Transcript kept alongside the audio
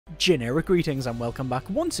Generic greetings and welcome back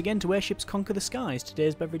once again to Airships Conquer the Skies.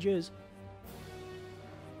 Today's beverage is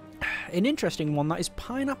an interesting one, that is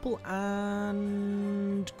pineapple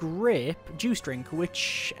and grape juice drink,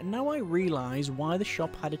 which now I realise why the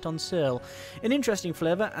shop had it on sale. An interesting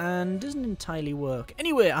flavour and doesn't entirely work.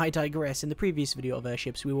 Anyway, I digress. In the previous video of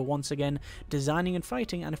Airships we were once again designing and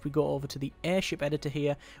fighting, and if we go over to the airship editor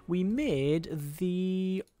here, we made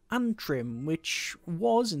the Antrim, which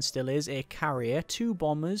was and still is a carrier, 2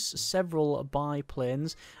 bombers, several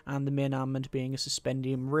biplanes, and the main armament being a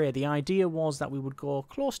suspendium ray. The idea was that we would go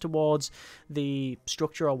close towards the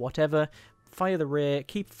structure or whatever, fire the ray,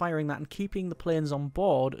 keep firing that and keeping the planes on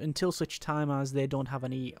board until such time as they don't have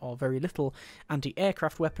any or very little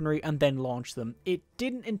anti-aircraft weaponry, and then launch them. It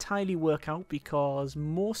didn't entirely work out because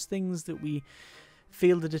most things that we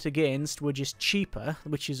fielded it against were just cheaper,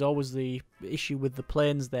 which is always the issue with the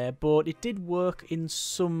planes there, but it did work in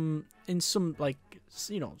some like,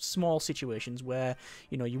 you know, small situations where,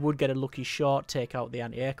 you know, you would get a lucky shot, take out the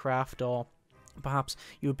anti-aircraft, or perhaps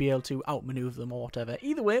you would be able to outmaneuver them or whatever.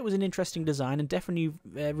 Either way, it was an interesting design and definitely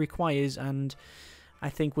requires and I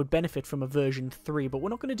think would benefit from a version 3, but we're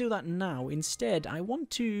not going to do that now. Instead, I want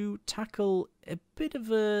to tackle a bit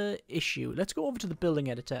of a issue. Let's go over to the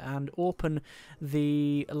building editor and open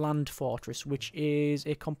the land fortress, which is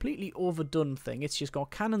a completely overdone thing. It's just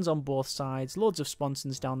got cannons on both sides, loads of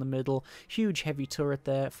sponsons down the middle, huge heavy turret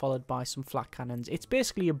there, followed by some flat cannons. It's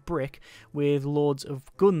basically a brick with loads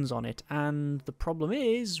of guns on it, and the problem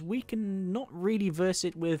is we can not really verse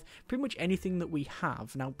it with pretty much anything that we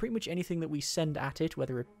have. Now, pretty much anything that we send at it,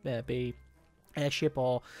 whether it be airship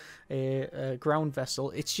or a ground vessel,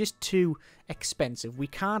 it's just too expensive. We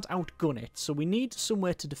can't outgun it, so we need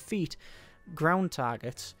somewhere to defeat ground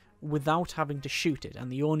targets without having to shoot it,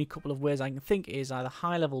 and the only couple of ways I can think is either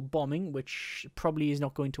high-level bombing, which probably is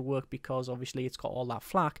not going to work because obviously it's got all that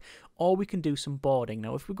flak, or we can do some boarding.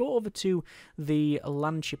 Now, if we go over to the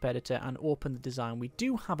landship editor and open the design, we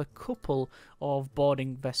do have a couple of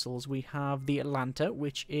boarding vessels. We have the Atlanta,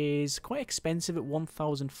 which is quite expensive at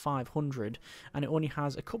 1,500, and it only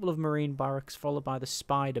has a couple of marine barracks followed by the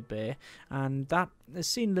Spider Bay, and that has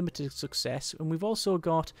seen limited success. And we've also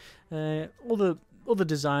got other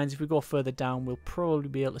designs. If we go further down, we'll probably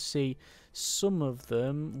be able to see some of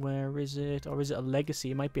them. Where is it? Or is it a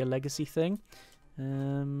legacy? It might be a legacy thing.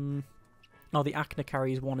 Oh, the Acna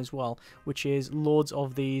carries one as well, which is loads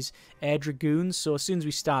of these air dragoons. So as soon as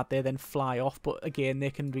we start, they then fly off, but again,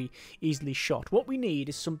 they can be easily shot. What we need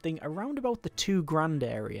is something around about the 2 grand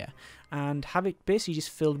area, and have it basically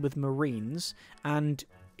just filled with marines, and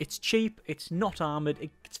it's cheap, it's not armoured,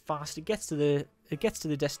 it's fast, it gets to the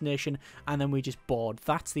destination, and then we just board.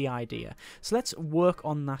 That's the idea. So let's work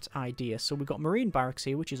on that idea. So we've got marine barracks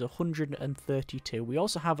here, which is 132. We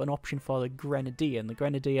also have an option for the Grenadier, and the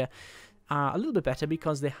Grenadier are a little bit better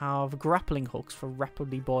because they have grappling hooks for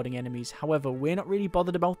rapidly boarding enemies. However, we're not really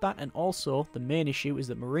bothered about that, and also the main issue is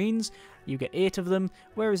that Marines, you get 8 of them,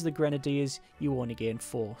 whereas the Grenadiers, you only gain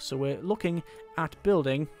 4. So we're looking at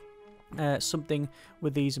building something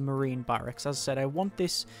with these marine barracks. As I said, I want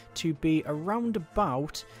this to be around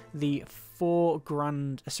about the 4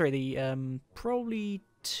 grand, sorry, the probably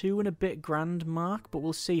 2 and a bit grand mark, but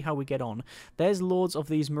we'll see how we get on. There's loads of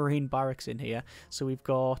these marine barracks in here, so we've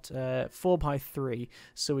got 4x3,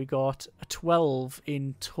 so we got 12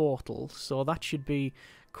 in total, so that should be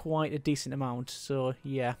quite a decent amount. So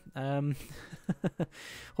yeah,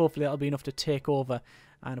 hopefully that'll be enough to take over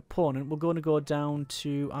an opponent. We're going to go down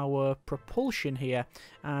to our propulsion here,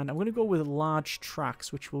 and I'm going to go with large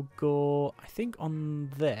tracks, which will go, I think,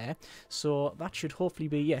 on there. So that should hopefully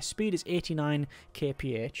be, yeah, speed is 89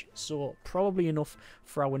 kph, so probably enough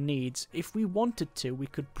for our needs. If we wanted to, we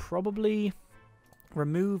could probably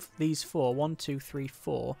remove these 4, 1, 2, 3,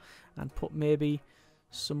 4, and put maybe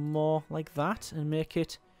some more like that and make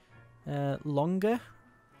it longer.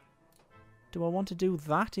 Do I want to do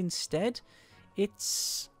that instead?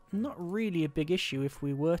 It's not really a big issue if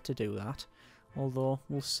we were to do that, although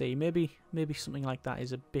we'll see. Maybe something like that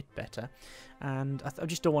is a bit better, and I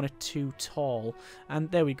just don't want it too tall. And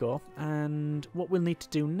there we go. And what we'll need to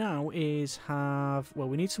do now is have, well,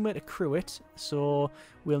 we need somewhere to crew it, so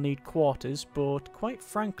we'll need quarters, but quite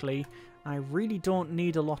frankly, I really don't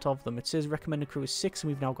need a lot of them. It says recommended crew is 6, and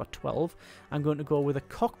we've now got 12. I'm going to go with a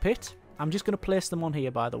cockpit. I'm just going to place them on here,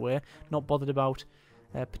 by the way, not bothered about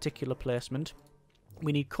particular placement.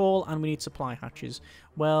 We need coal and we need supply hatches.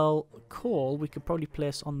 Well, coal we could probably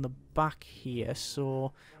place on the back here,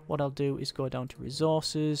 so what I'll do is go down to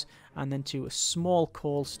resources and then to a small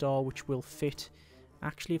coal store, which will fit.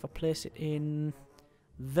 Actually, if I place it in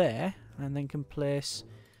there and then can place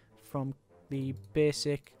from the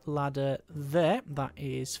basic ladder there. That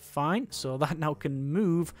is fine. So that now can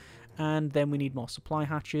move. And then we need more supply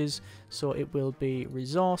hatches. So it will be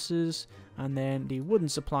resources. And then the wooden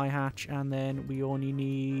supply hatch. And then we only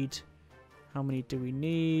need... How many do we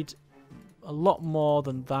need? A lot more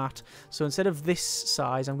than that. So instead of this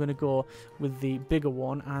size, I'm going to go with the bigger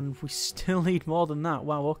one. And we still need more than that.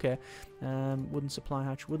 Wow, okay. Wooden supply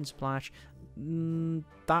hatch, wooden supply hatch.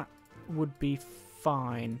 That would be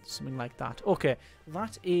fine. Something like that. Okay,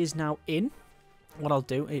 that is now in. What I'll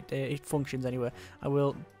do, it functions anyway. I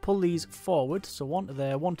will pull these forward, so one to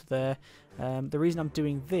there, one to there. The reason I'm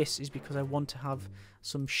doing this is because I want to have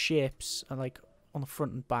some shapes like on the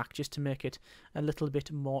front and back, just to make it a little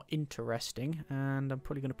bit more interesting. And I'm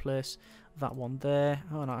probably going to place that one there.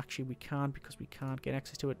 Oh no, actually we can't, because we can't get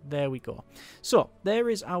access to it. There we go. So there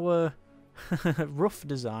is our rough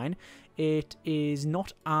design. It is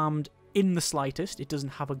not armed in the slightest. It doesn't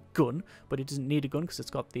have a gun, but it doesn't need a gun because it's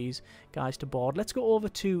got these guys to board. Let's go over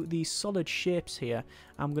to the solid shapes here.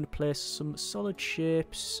 I'm going to place some solid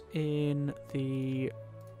shapes in the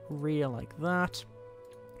rear like that.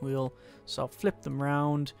 We'll sort of flip them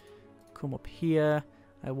round, come up here.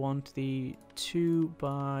 I want the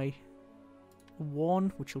 2x1,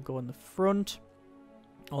 which will go in the front,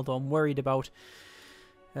 although I'm worried about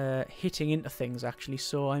hitting into things actually,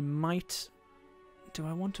 so I might... Do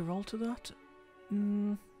I want to alter that?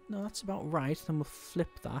 No, that's about right. Then we'll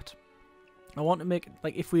flip that. I want to make it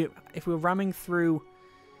like if we're ramming through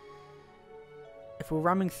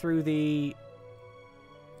the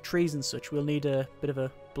trees and such, we'll need a bit of a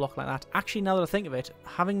block like that. Actually, now that I think of it,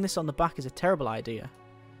 having this on the back is a terrible idea.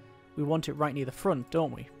 We want it right near the front,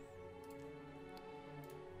 don't we?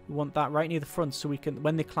 We want that right near the front so we can,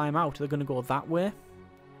 when they climb out, they're going to go that way.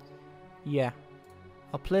 Yeah.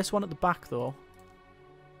 I'll place one at the back though.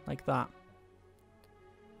 Like that.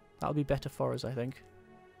 That'll be better for us, I think.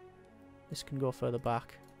 This can go further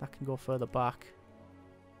back. That can go further back.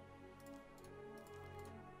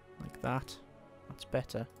 Like that. That's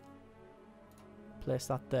better. Place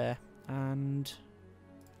that there. And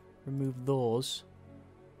remove those.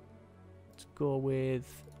 Let's go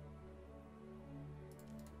with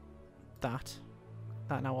that.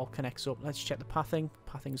 That now all connects up. Let's check the pathing.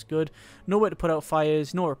 Pathing's good. Nowhere to put out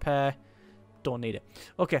fires. No repair. Don't need it.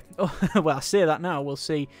 Okay. Oh, well, I say that now. We'll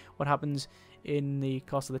see what happens in the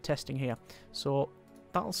course of the testing here. So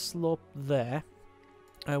that'll slope there.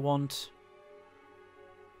 I want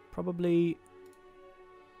probably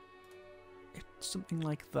something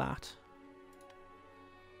like that.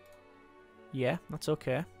 Yeah, that's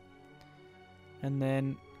okay. And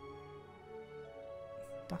then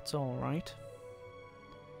that's all right.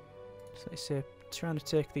 So I say, trying to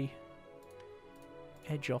take the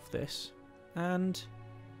edge off this. And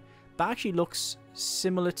that actually looks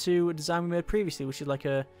similar to a design we made previously, which is like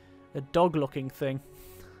a dog-looking thing.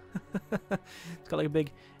 It's got like a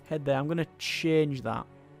big head there. I'm going to change that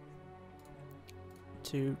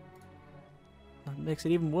to... That makes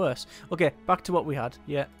it even worse. Okay, back to what we had.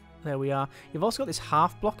 Yeah, there we are. You've also got this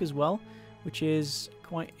half block as well, which is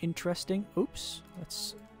quite interesting. Oops,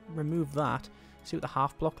 let's remove that. See what the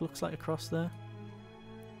half block looks like across there.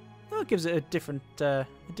 Well, it gives it a different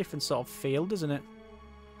sort of feel, doesn't it?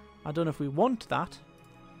 I don't know if we want that.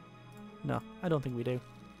 No, I don't think we do.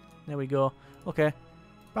 There we go. Okay,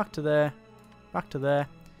 back to there,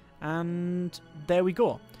 and there we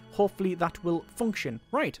go. Hopefully that will function.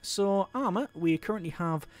 Right, so armour. We currently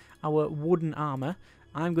have our wooden armour.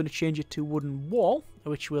 I'm going to change it to wooden wall,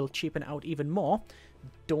 which will cheapen it out even more.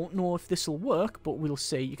 Don't know if this will work, but we'll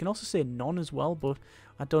see. You can also say none as well, but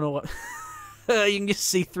I don't know what... You can just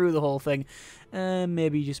see through the whole thing.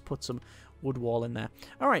 Maybe just put some wood wall in there.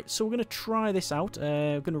 Alright, so we're going to try this out.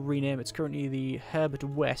 We're going to rename it. It's currently the Herbert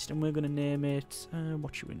West, and we're going to name it...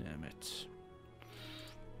 what should we name it?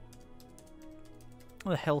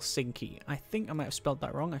 The Helsinki. I think I might have spelled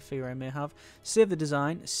that wrong. I fear I may have. Save the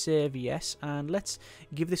design. Save yes. And let's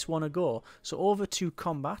give this one a go. So over to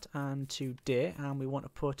combat and to day. And we want to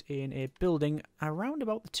put in a building around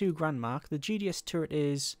about the £2,000 mark. The GDS turret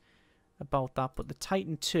is about that. But the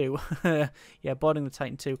Titan 2, yeah, boarding the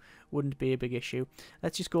Titan 2 wouldn't be a big issue.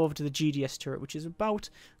 Let's just go over to the GDS turret, which is about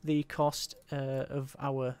the cost of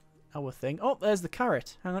our thing. Oh, there's the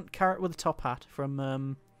carrot. Hang on. Carrot with a top hat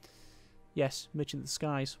from... yes, Merchant of the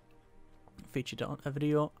Skies. featured on a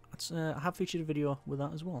video. I have featured a video with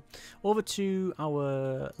that as well. Over to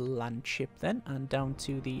our land ship then, and down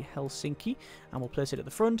to the Helsinki, and we'll place it at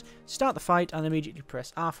the front, start the fight, and immediately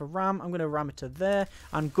press R for ram. I'm going to ram it to there,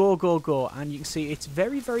 and go, go, go. And you can see it's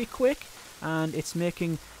very, very quick, and it's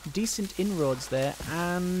making decent inroads there,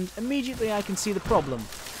 and immediately I can see the problem.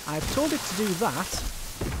 I've told it to do that,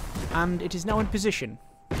 and it is now in position.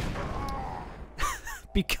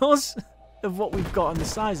 Because of what we've got on the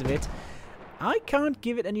size of it, I can't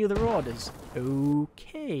give it any other orders.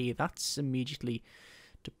 Okay, that's immediately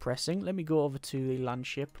depressing. Let me go over to the land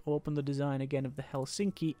ship, open the design again of the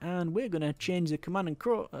Helsinki, and we're going to change the command and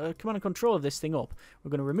control of this thing up.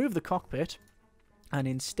 We're going to remove the cockpit, and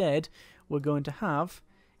instead we're going to have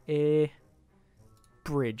a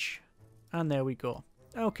bridge. And there we go.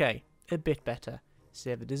 Okay, a bit better.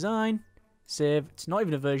 Save the design. Save. It's not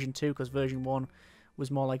even a version 2 because version 1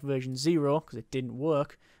 was more like version 0 because it didn't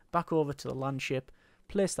work. Back over to the land ship,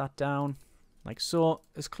 place that down like so,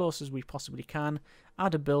 as close as we possibly can.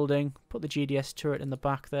 Add a building, put the GDS turret in the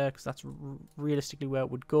back there because that's realistically where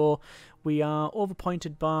it would go. We are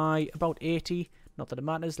overpointed by about 80, not that it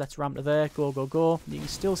matters. Let's ramp to there, go, go, go. You can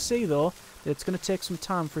still see though that it's going to take some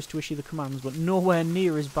time for us to issue the commands, but nowhere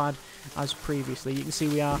near as bad as previously. You can see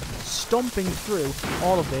we are stomping through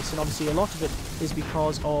all of this, and obviously a lot of it is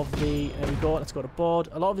because of the, there we go, let's go to board.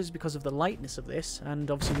 A lot of it is because of the lightness of this, and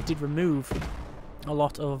obviously we did remove a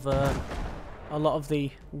lot of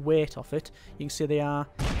the weight of it. You can see they are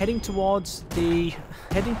heading towards the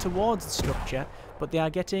structure, but they are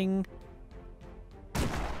getting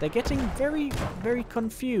very, very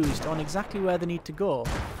confused on exactly where they need to go.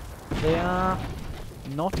 They are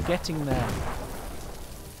not getting there.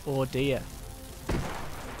 Oh dear.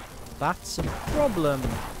 That's a problem.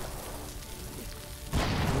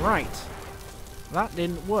 Right. That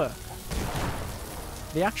didn't work.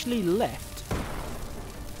 They actually left.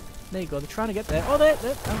 There you go, they're trying to get there. Oh, I was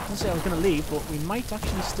going to say I was going to leave, but we might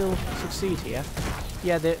actually still succeed here.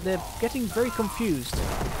 Yeah, they're getting very confused.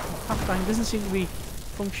 Pathfinder doesn't seem to be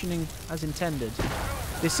functioning as intended.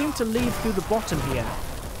 They seem to leave through the bottom here,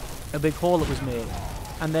 a big hole that was made,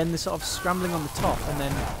 and then they're sort of scrambling on the top and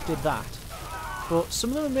then did that. But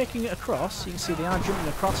some of them are making it across. You can see they are jumping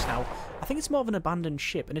across now. I think it's more of an abandoned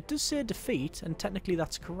ship, and it does say defeat, and technically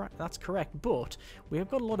that's correct, but we have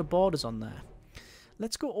got a lot of borders on there.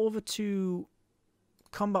 Let's go over to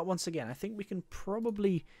combat once again. I think we can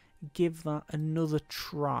probably give that another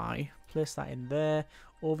try. Place that in there.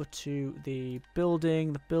 Over to the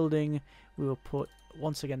building. The building, we will put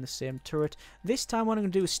once again the same turret. This time what I'm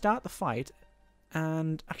going to do is start the fight.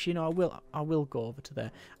 And actually, no, I will go over to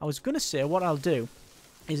there. I was going to say what I'll do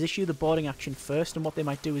is issue the boarding action first, and what they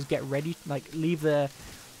might do is get ready, like leave their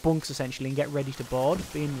bunks essentially and get ready to board,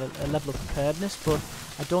 being a level of preparedness, but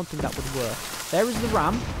I don't think that would work. There is the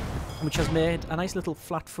ram, which has made a nice little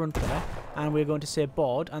flat front there, and we're going to say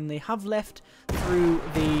board, and they have left through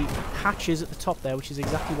the hatches at the top there, which is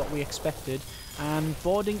exactly what we expected, and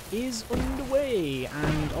boarding is underway,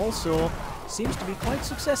 and also seems to be quite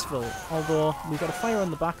successful, although we've got a fire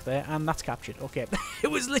on the back there, and that's captured. Okay,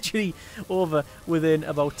 it was literally over within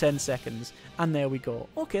about 10 seconds, and there we go.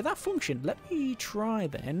 Okay, that functioned. Let me try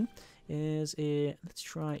then. Let's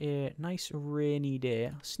try a nice rainy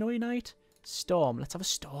day. Snowy night? Storm. Let's have a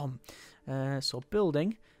storm. So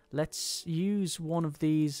building. Let's use one of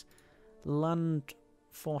these land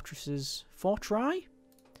fortresses. Fortry?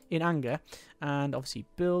 In anger, and obviously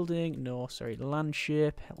building, no, sorry, land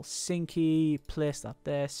ship, Helsinki, place that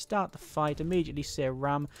there, start the fight, immediately say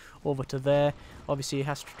ram over to there. Obviously it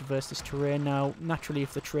has to traverse this terrain now. Naturally,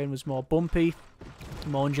 if the terrain was more bumpy,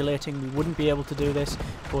 more undulating, we wouldn't be able to do this,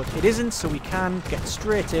 but it isn't, so we can get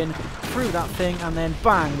straight in through that thing, and then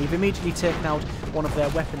bang, we've immediately taken out one of their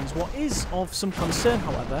weapons. What is of some concern,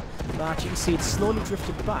 however, that you can see it's slowly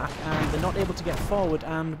drifted back, and they're not able to get forward,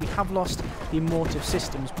 and we have lost the motive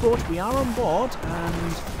systems. But we are on board,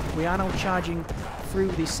 and we are now charging through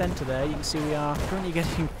the centre there. You can see we are currently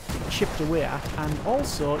getting chipped away at, and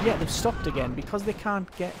also, yeah, they've stopped again because they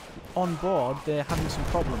can't get on board. They're having some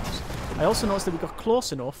problems. I also noticed that we got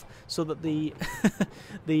close enough so that the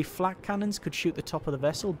the flak cannons could shoot the top of the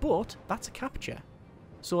vessel, but that's a capture,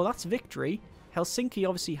 so that's victory. Helsinki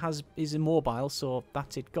obviously is immobile, so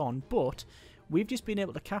that's it gone, but we've just been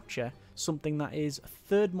able to capture something that is a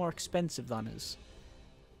third more expensive than us.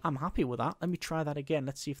 I'm happy with that. Let me try that again.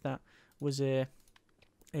 Let's see if that was a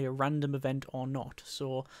random event or not.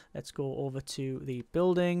 So let's go over to the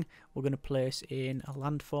building. We're going to place in a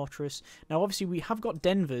land fortress. Now obviously we have got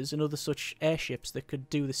Denvers and other such airships that could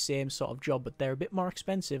do the same sort of job, but they're a bit more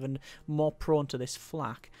expensive and more prone to this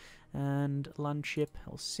flak. And land ship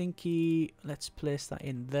Helsinki. Let's place that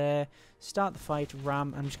in there. Start the fight.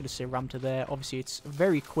 Ram. I'm just going to say ram to there. Obviously, it's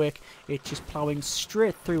very quick. It's just ploughing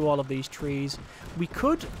straight through all of these trees. We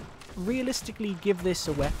could realistically give this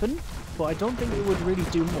a weapon, but I don't think it would really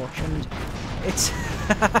do much. And it's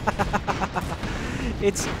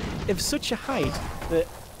it's of such a height that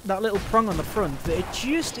that little prong on the front that it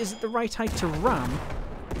just is at the right height to ram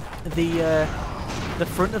the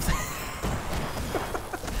front of the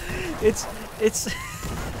It's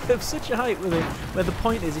of such a height with it, where the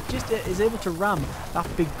point is, it just is able to ram that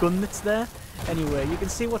big gun that's there. Anyway, you can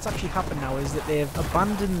see what's actually happened now is that they've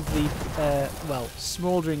abandoned the, well,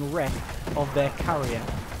 smouldering wreck of their carrier.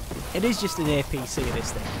 It is just an APC,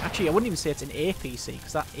 this thing. Actually, I wouldn't even say it's an APC,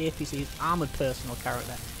 because that APC is armoured personal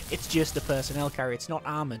character. It's just a personnel carrier, it's not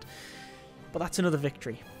armoured. But that's another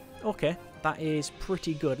victory. Okay, that is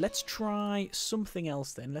pretty good. Let's try something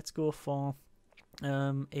else then. Let's go for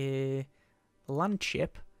a land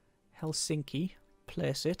ship, Helsinki,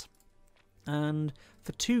 place it, and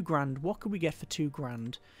for $2,000, what could we get for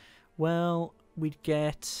 $2,000? Well, we'd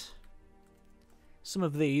get some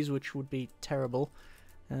of these, which would be terrible.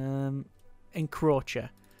 Encroacher.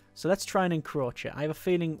 So let's try an encroacher. I have a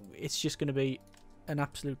feeling it's just going to be an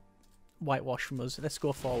absolute whitewash from us. Let's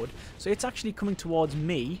go forward. So it's actually coming towards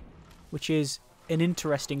me, which is an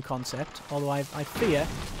interesting concept, although I fear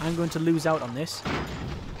I'm going to lose out on this.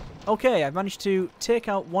 Okay, I've managed to take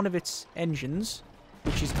out one of its engines,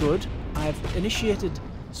 which is good. I've initiated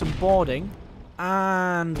some boarding,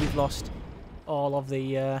 and we've lost all of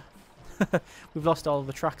the we've lost all of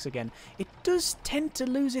the tracks again. It does tend to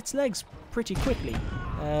lose its legs pretty quickly.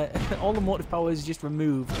 All the motive power is just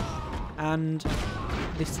removed, and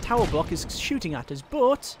this tower block is shooting at us,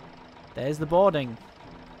 but there's the boarding.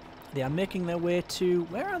 They are making their way to...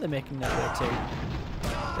 Where are they making their way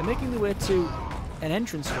to? They're making their way to an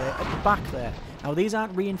entranceway at the back there. Now, these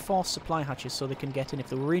aren't reinforced supply hatches, so they can get in. If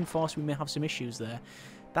they were reinforced, we may have some issues there.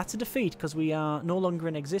 That's a defeat, because we are no longer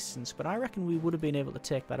in existence, but I reckon we would have been able to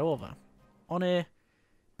take that over. On a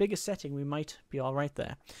bigger setting, we might be alright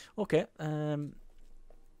there. Okay,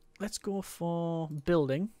 let's go for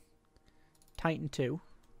building. Titan 2.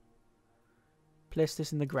 Place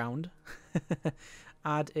this in the ground.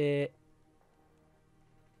 Add a...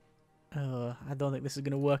 I don't think this is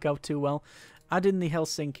going to work out too well. Add in the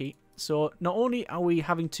Helsinki. So not only are we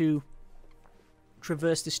having to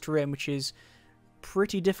traverse this terrain, which is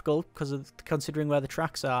pretty difficult because of considering where the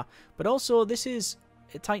tracks are, but also this is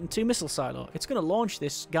a Titan 2 missile silo. It's going to launch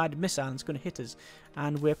this guided missile and it's going to hit us.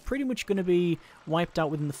 And we're pretty much going to be wiped out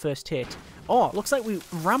within the first hit. Oh, it looks like we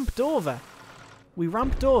ramped over. We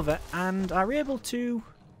ramped over and are able to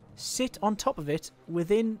sit on top of it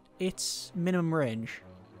within its minimum range.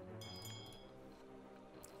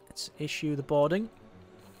 Let's issue the boarding.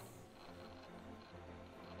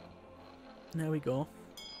 There we go.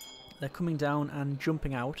 They're coming down and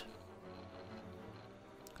jumping out.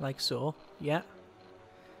 Like so. Yeah.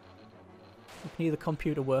 You can hear the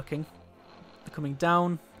computer working. They're coming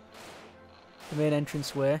down the main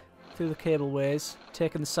entranceway, through the cableways,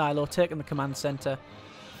 taking the silo, taking the command centre,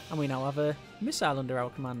 and we now have a missile under our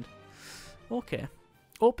command. Okay.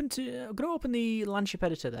 I'm going to open the landship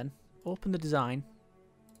editor then. Open the design.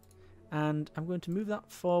 And I'm going to move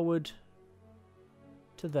that forward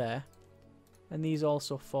to there. And these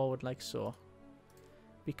also forward like so.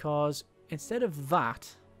 Because instead of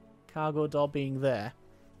that cargo door being there,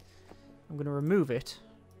 I'm going to remove it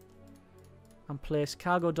and place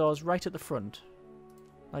cargo doors right at the front.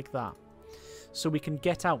 Like that. So we can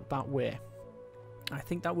get out that way. I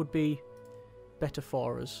think that would be better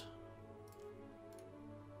for us.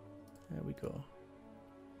 There we go.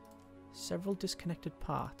 Several disconnected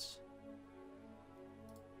parts.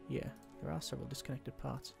 Yeah, there are several disconnected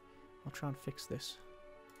parts. I'll try and fix this.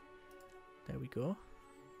 There we go.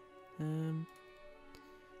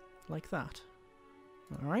 Like that.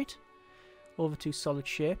 Alright. Over to solid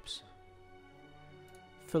shapes.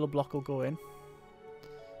 Filler block will go in.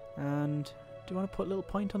 And do you want to put a little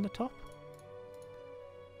point on the top?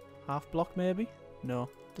 Half block maybe? No,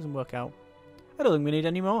 doesn't work out. I don't think we need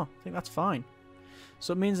any more. I think that's fine.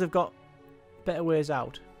 So it means they've got better ways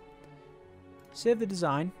out. Save the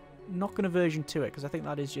design. Not going to version to it because I think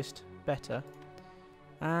that is just better.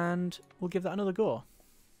 And we'll give that another go.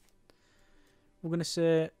 We're going to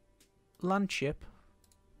say landship.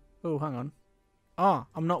 Oh, hang on. Ah,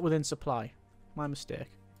 I'm not within supply. My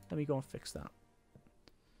mistake. Let me go and fix that.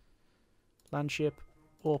 Landship,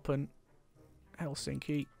 open,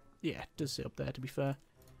 Helsinki. Yeah, it does say up there to be fair.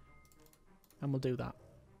 And we'll do that.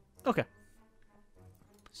 Okay.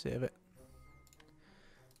 Save it.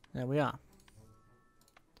 There we are.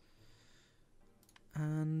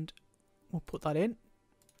 And we'll put that in.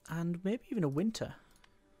 And maybe even a winter.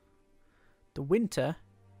 The winter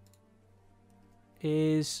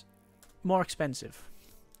is more expensive.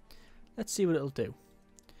 Let's see what it'll do.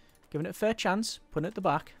 Giving it a fair chance, putting it at the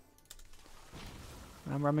back.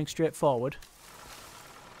 I'm ramming straight forward.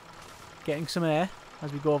 Getting some air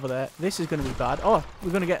as we go over there. This is going to be bad. Oh,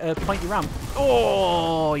 we're going to get a pointy ramp.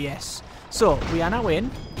 Oh, yes. So, we are now in.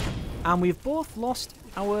 And we've both lost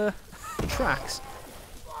our tracks.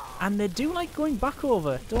 And they do like going back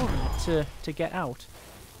over, don't they, to get out.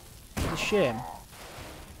 It's a shame.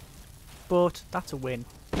 But that's a win.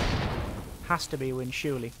 Has to be a win,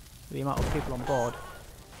 surely. With the amount of people on board.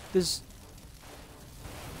 There's...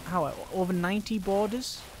 how, over 90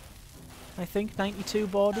 boarders? I think 92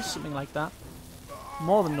 boarders, something like that.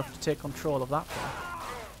 More than enough to take control of that one.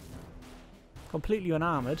 Completely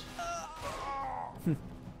unarmoured.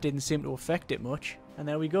 Didn't seem to affect it much. And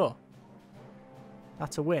there we go.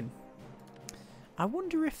 That's a win. I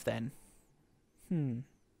wonder if then... let's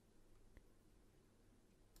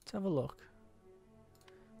have a look.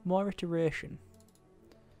 More iteration.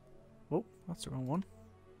 Oh, that's the wrong one.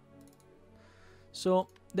 So,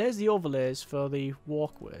 there's the overlays for the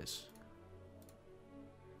walkways.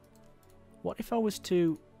 What if I was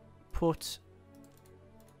to put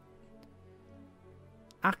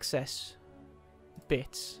access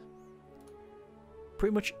bits,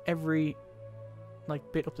 pretty much every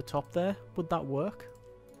bit up the top there? Would that work?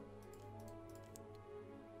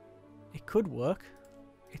 It could work.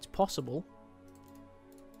 It's possible.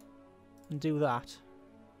 And do that.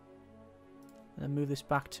 And then move this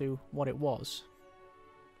back to what it was.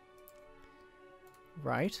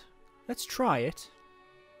 Right. Let's try it.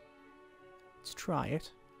 Let's try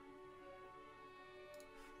it.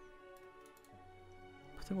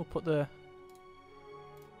 I think we'll put the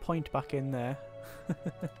point back in there.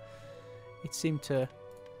 It seemed to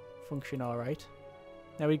function alright.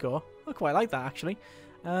 There we go. I quite like that, actually.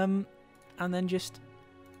 And then just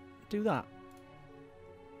do that.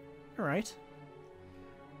 Alright.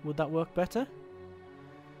 Would that work better?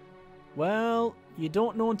 Well, you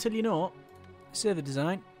don't know until you know. Save the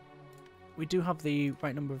design. We do have the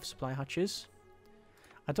right number of supply hatches.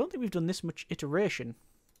 I don't think we've done this much iteration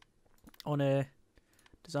on a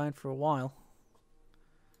design for a while.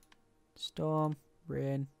 Storm,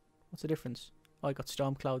 rain. What's the difference? Oh, I got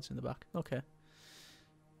storm clouds in the back. Okay.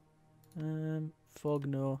 Fog,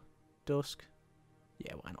 no. Dusk.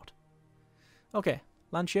 Yeah, why not? Okay.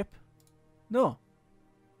 Land ship. No.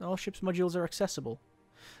 All ships modules are accessible.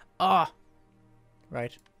 Ah!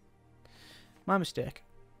 Right. My mistake.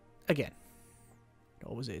 Again. It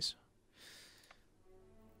always is.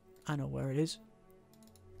 I know where it is.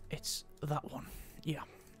 It's that one. Yeah.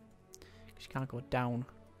 Because you can't go down.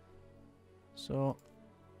 So,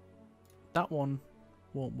 that one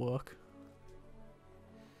won't work.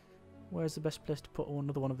 Where's the best place to put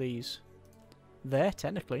another one of these? There,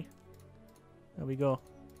 technically. There we go.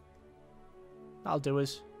 That'll do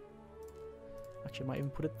us. Actually, I might even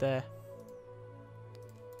put it there.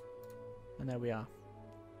 And there we are.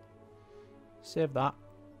 Save that.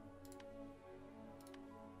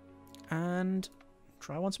 And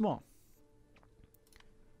try once more.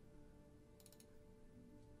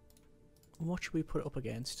 What should we put it up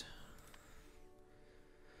against?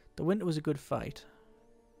 The winter was a good fight.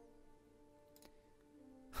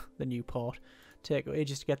 The new port. Take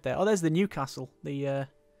ages to get there. Oh, there's the Newcastle. The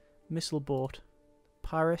missile boat.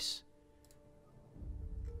 Paris.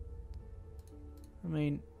 I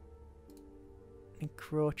mean...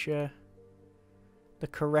 Encroacher. The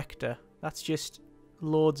Corrector. That's just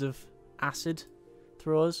loads of acid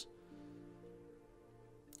throws.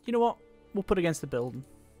 You know what? We'll put against the building.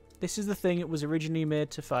 This is the thing it was originally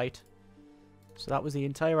made to fight. So that was the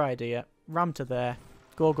entire idea. Ram to there.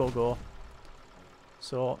 Go, go, go.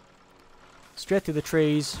 So, straight through the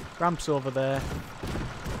trees. Ramps over there.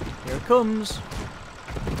 Here it comes.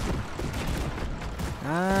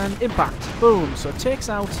 And impact. Boom. So it takes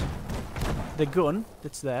out the gun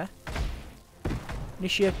that's there.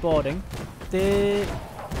 Initiate boarding. They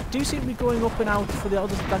do seem to be going up and out for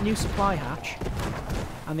that new supply hatch.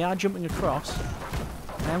 And they are jumping across.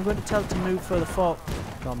 I am going to tell it to move further forward.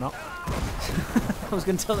 No, I'm not. I was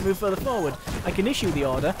going to tell it to move further forward. I can issue the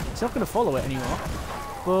order. It's not going to follow it anymore.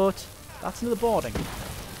 But that's another boarding.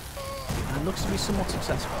 And looks to be somewhat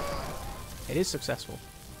successful. It is successful.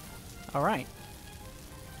 Alright.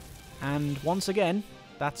 And once again,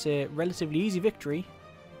 that's a relatively easy victory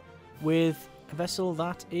with a vessel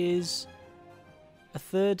that is a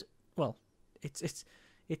third, well, it's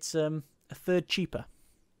a third cheaper.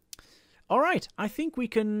 Alright, I think we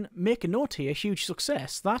can make a note here. Huge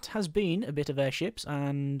success. That has been a bit of Airships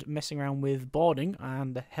and messing around with boarding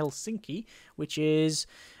and the Helsinki, which is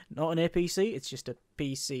not an APC, it's just a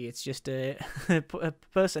PC. It's just a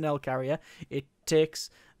personnel carrier. It takes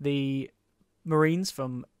the Marines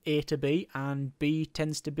from A to B, and B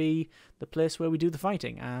tends to be the place where we do the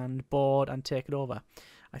fighting and board and take it over.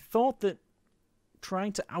 I thought that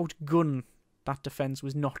trying to outgun that defence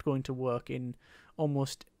was not going to work in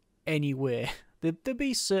almost any way. There'll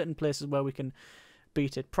be certain places where we can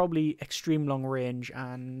beat it, probably extreme long range,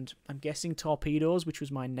 and I'm guessing torpedoes, which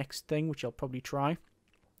was my next thing, which I'll probably try.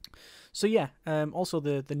 So yeah, also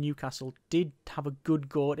the Newcastle did have a good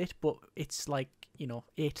go at it, but it's like, you know,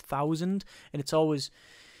 8,000, and it's always,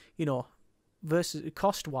 you know, versus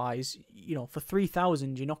cost-wise, you know, for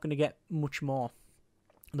 3,000 you're not going to get much more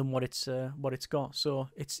than what it's got. So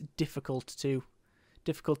it's difficult to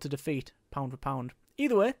defeat pound for pound.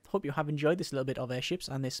 Either way, hope you have enjoyed this little bit of Airships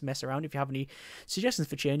and this mess around. If you have any suggestions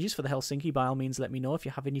for changes for the Helsinki, by all means let me know. If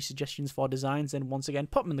you have any suggestions for designs, then once again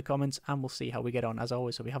pop them in the comments and we'll see how we get on. As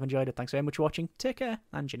always, hope you have enjoyed it. Thanks very much for watching. Take care,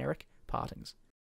 and generic partings.